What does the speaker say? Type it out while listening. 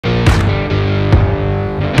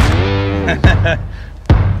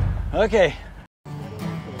Okay.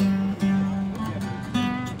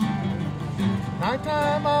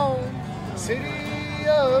 Nighttime on the city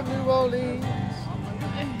of New Orleans.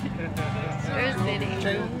 Changing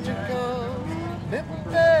colors,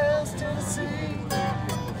 Memphis, Tennessee.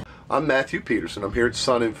 I'm Matthew Peterson. I'm here at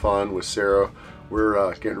Sun and Fun with Sarah.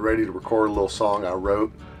 We're getting ready to record a little song I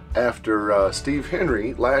wrote after Steve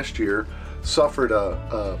Henry last year suffered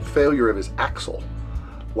a failure of his axle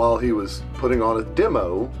while he was putting on a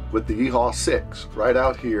demo with the Yeehaw 6 right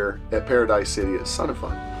out here at Paradise City at Sun and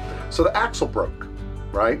Fun. So the axle broke,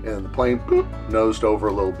 right? And the plane nosed over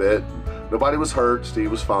a little bit. Nobody was hurt,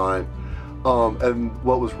 Steve was fine. And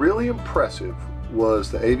what was really impressive was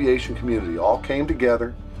the aviation community all came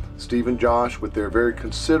together. Steve and Josh, with their very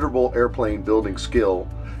considerable airplane building skill,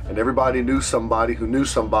 and everybody knew somebody who knew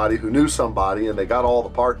somebody who knew somebody, and they got all the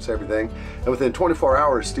parts and everything. And within 24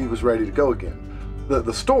 hours, Steve was ready to go again.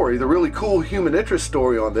 The story, the really cool human interest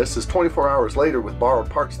story on this is 24 hours later, with borrowed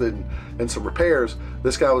parts and some repairs,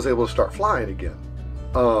 this guy was able to start flying again.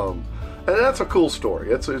 And that's a cool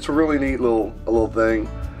story. It's a really neat little thing.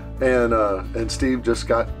 And Steve just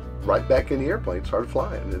got right back in the airplane, started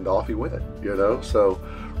flying, and off he went, you know. So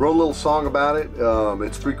wrote a little song about it.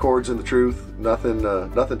 It's 3 chords in the truth, nothing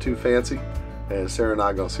too fancy. And Sarah and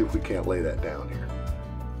I are gonna see if we can't lay that down here.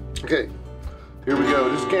 Okay, here we go.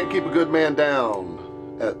 Just can't keep a good man down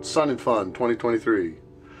at Sun and Fun 2023.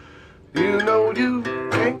 You know you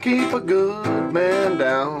can't keep a good man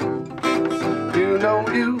down. You know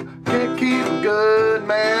you can't keep a good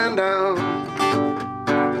man down.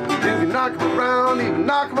 You can knock him around, even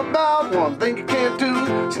knock him about. One thing you can't do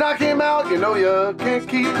is knock him out. You know you can't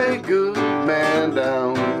keep a good man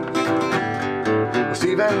down. Well,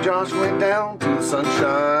 Steve and Josh went down to the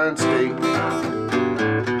Sunshine State.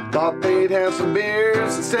 Thought they'd have some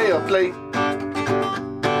beers and stay up late.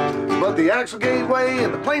 But the axle gave way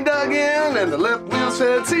and the plane dug in, and the left wheel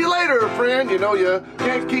said, "See you later, friend." You know you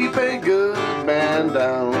can't keep a good man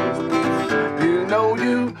down. You know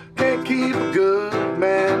you can't keep a good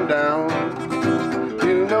man down.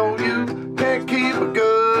 You know you can't keep a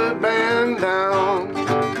good man down.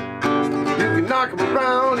 You can knock him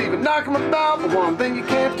around, even knock him about, but one thing you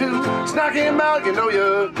can't do is knock him out. You know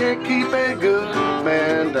you can't keep a good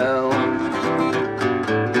man down.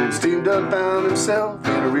 Steve done found himself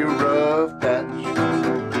in a real rough patch.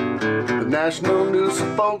 The national news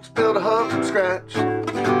of folks built a hub from scratch.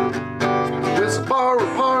 With some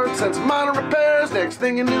borrowed parts and some minor repairs. Next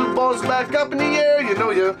thing you knew, boys back up in the air. You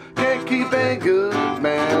know you can't keep a good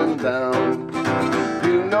man down.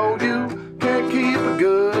 You know you can't keep a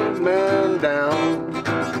good man down.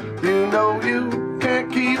 You know you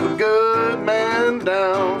can't keep a good man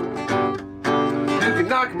down. You can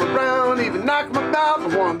knock him around, even knock him about,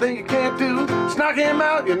 but one thing you can't do is knock him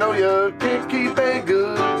out. You know you can't keep a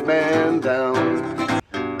good man down.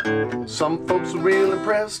 Some folks were real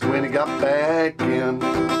impressed when he got back in.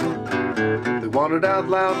 They wondered out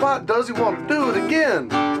loud, why does he want to do it again?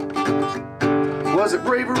 Was it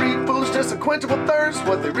bravery, foolishness, unquenchable thirst?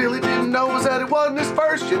 What they really didn't know was that it wasn't his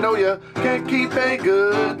first. You know you can't keep a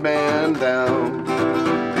good man down.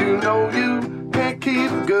 You know you can't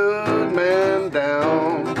keep a good man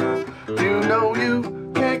down. You know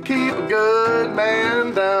you can't keep a good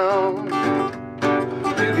man down.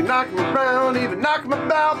 You can knock him around, even knock him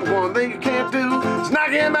about, but one thing you can't do is knock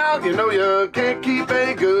him out. You know you can't keep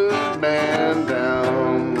a good man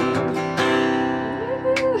down.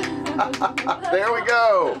 There we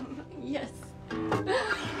go. Yes.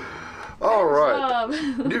 All right.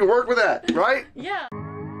 You can work with that, right? Yeah.